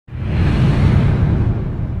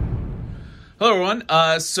Hello, everyone.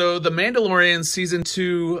 So the Mandalorian Season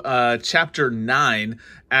 2, Chapter 9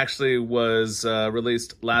 actually was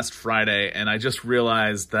released last Friday, and I just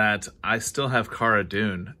realized that I still have Cara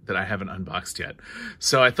Dune that I haven't unboxed yet.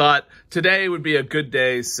 So I thought today would be a good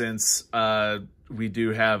day since we do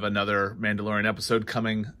have another Mandalorian episode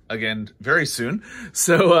coming again very soon.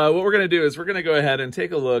 So what we're going to do is we're going to go ahead and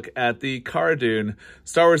take a look at the Cara Dune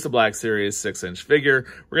Star Wars The Black Series 6-inch figure.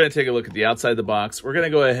 We're going to take a look at the outside the box. We're going to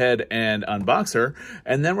go ahead and unbox her,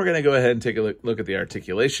 and then we're going to go ahead and take a look at the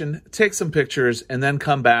articulation, take some pictures, and then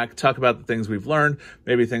come back, talk about the things we've learned,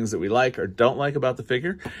 maybe things that we like or don't like about the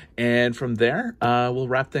figure, and from there, we'll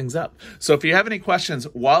wrap things up. So if you have any questions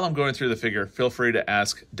while I'm going through the figure, feel free to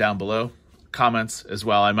ask down below. Comments as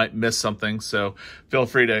well. I might miss something, so feel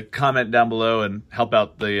free to comment down below and help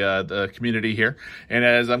out the community here. And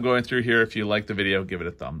as I'm going through here, if you like the video, give it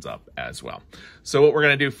a thumbs up as well. So what we're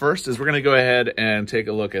going to do first is we're going to go ahead and take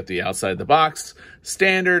a look at the outside the box.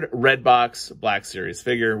 Standard red box Black Series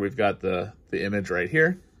figure. We've got the image right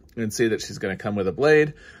here. You can see that she's going to come with a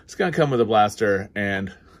blade. It's going to come with a blaster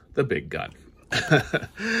and the big gun.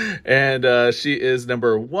 And she is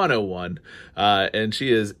number 101, and she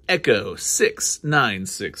is Echo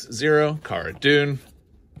 6960, Cara Dune.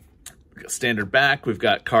 Standard back, we've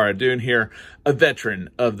got Cara Dune here, a veteran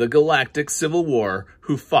of the Galactic Civil War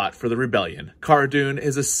who fought for the rebellion. Cara Dune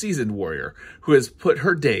is a seasoned warrior who has put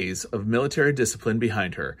her days of military discipline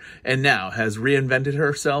behind her and now has reinvented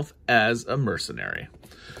herself as a mercenary.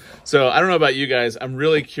 So I don't know about you guys. I'm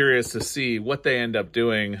really curious to see what they end up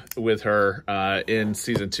doing with her in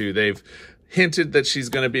Season 2. They've hinted that she's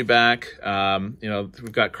going to be back.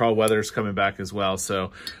 We've got Carl Weathers coming back as well.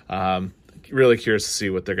 So really curious to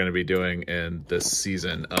see what they're going to be doing in this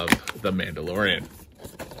season of The Mandalorian.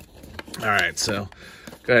 All right, so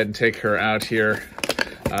go ahead and take her out here.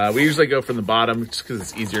 We usually go from the bottom just because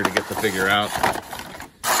it's easier to get the figure out.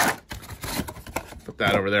 Put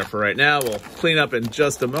that over there for right now. We'll clean up in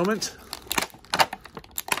just a moment.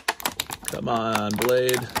 Come on,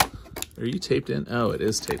 blade. Are you taped in? Oh, it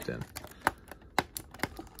is taped in.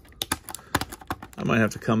 I might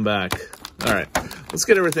have to come back. All right, let's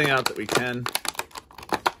get everything out that we can.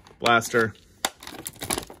 Blaster.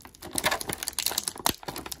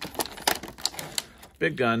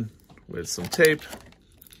 Big gun with some tape.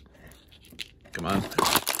 Come on.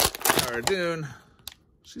 Cara Dune.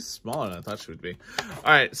 She's smaller than I thought she would be. All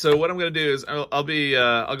right, so what I'm going to do is I'll go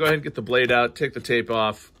ahead and get the blade out, take the tape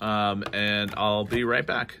off, and I'll be right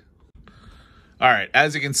back. All right,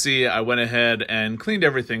 as you can see, I went ahead and cleaned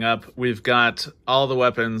everything up. We've got all the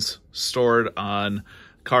weapons stored on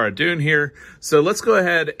Cara Dune here. So let's go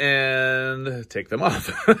ahead and take them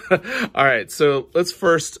off. All right, so let's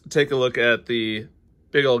first take a look at the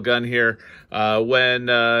big old gun here. When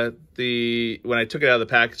I took it out of the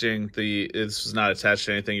packaging, this was not attached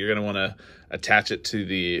to anything. You're going to want to attach it to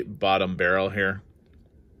the bottom barrel here.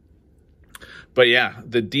 But yeah,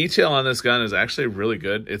 the detail on this gun is actually really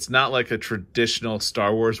good. It's not like a traditional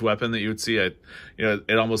Star Wars weapon that you would see. It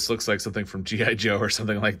almost looks like something from G.I. Joe or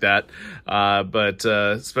something like that. But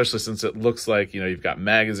especially since it looks like, you've got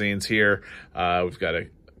magazines here. We've got a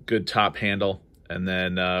good top handle. And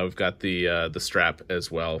then we've got the strap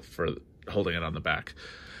as well for holding it on the back.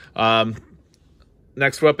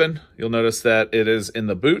 Next weapon, you'll notice that it is in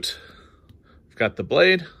the boot. We've got the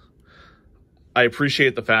blade. I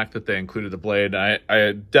appreciate the fact that they included the blade.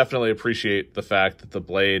 I definitely appreciate the fact that the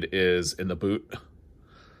blade is in the boot.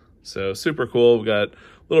 So super cool. We've got a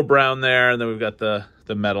little brown there, and then we've got the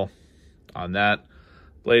metal on that.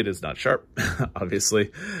 Blade is not sharp,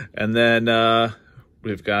 obviously. And then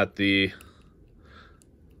we've got the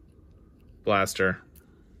blaster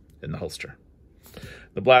in the holster.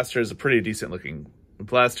 The blaster is a pretty decent looking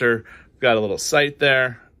blaster. Got a little sight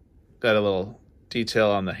there. Got a little detail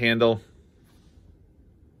on the handle.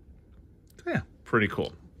 Yeah, pretty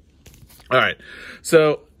cool. All right,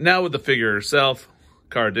 so now with the figure herself,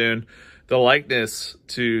 Cara Dune, the likeness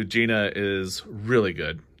to Gina is really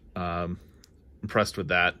good. Impressed with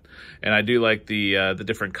that. And I do like the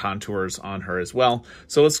different contours on her as well.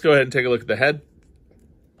 So let's go ahead and take a look at the head.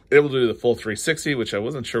 Able to do the full 360, which I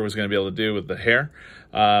wasn't sure was going to be able to do with the hair.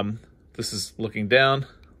 This is looking down,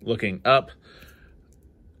 looking up.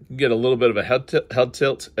 Get a little bit of a head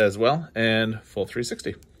tilt as well, and full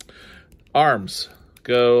 360. Arms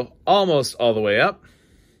go almost all the way up.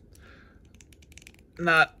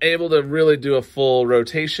 Not able to really do a full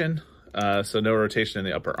rotation, so no rotation in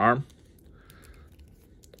the upper arm.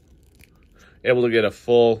 Able to get a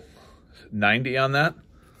full 90 on that.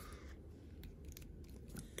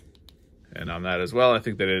 And on that as well, I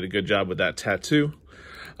think they did a good job with that tattoo.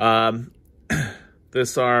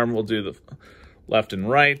 This arm will do the left and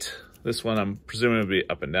right. This one I'm presuming will be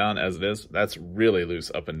up and down as it is. That's really loose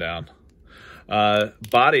up and down.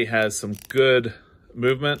 Body has some good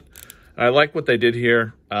movement. I like what they did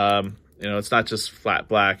here. You know, it's not just flat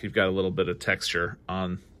black. You've got a little bit of texture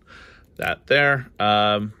on that there.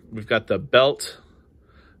 We've got the belt,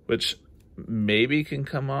 which maybe can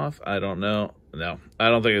come off. I don't know. No, I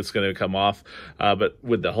don't think it's going to come off. But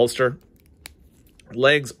with the holster,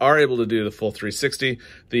 legs are able to do the full 360.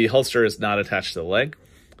 The holster is not attached to the leg.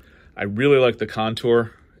 I really like the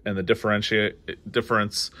contour and the difference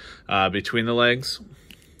between the legs.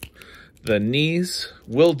 The knees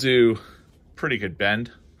will do pretty good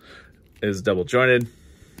bend. It is double jointed.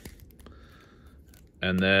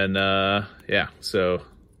 And then, yeah, so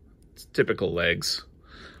it's typical legs.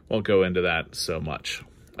 Won't go into that so much.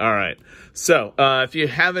 All right, so if you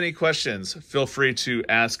have any questions, feel free to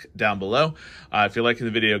ask down below. If you're liking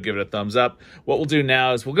the video, give it a thumbs up. What we'll do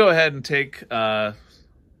now is we'll go ahead and take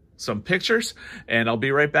some pictures, and I'll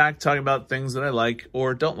be right back talking about things that I like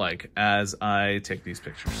or don't like as I take these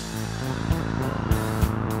pictures.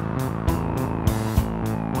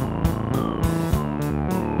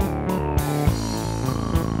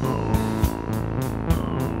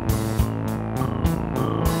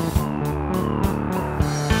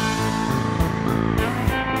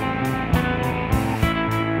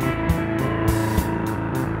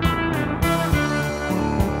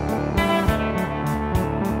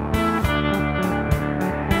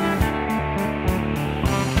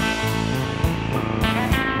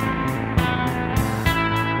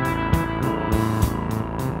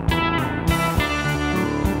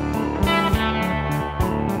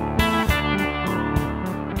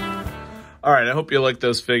 All right, I hope you like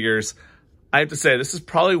those figures. I have to say, this is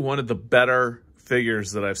probably one of the better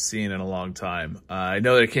figures that I've seen in a long time. I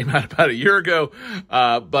know that it came out about a year ago,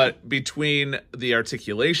 but between the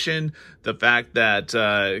articulation, the fact that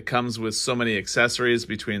it comes with so many accessories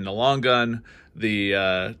between the long gun,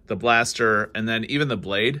 the blaster, and then even the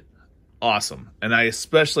blade, awesome. And I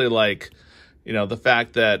especially like, you know, the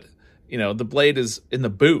fact that, you know, the blade is in the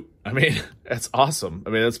boot. I mean, that's awesome.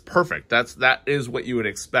 I mean, that's perfect. That is what you would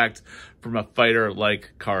expect from a fighter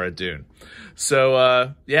like Cara Dune.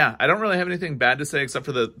 So, yeah, I don't really have anything bad to say except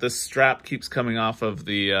for the strap keeps coming off of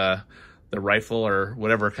the rifle or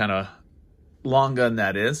whatever kind of long gun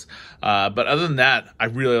that is. But other than that, I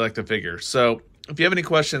really like the figure. So if you have any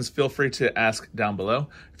questions, feel free to ask down below.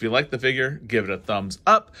 If you like the figure, give it a thumbs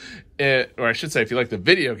up. Or I should say, if you like the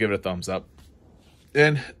video, give it a thumbs up.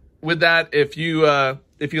 And with that, if you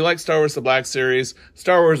like Star Wars The Black Series,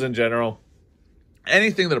 Star Wars in general,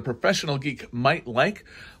 anything that a professional geek might like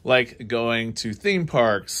going to theme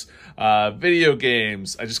parks, video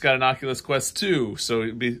games. I just got an Oculus Quest 2, so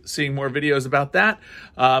you'll be seeing more videos about that,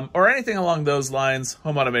 or anything along those lines,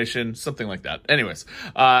 home automation, something like that. Anyways,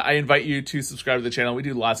 I invite you to subscribe to the channel. We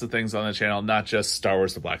do lots of things on the channel, not just Star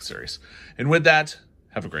Wars The Black Series. And with that,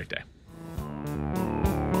 have a great day.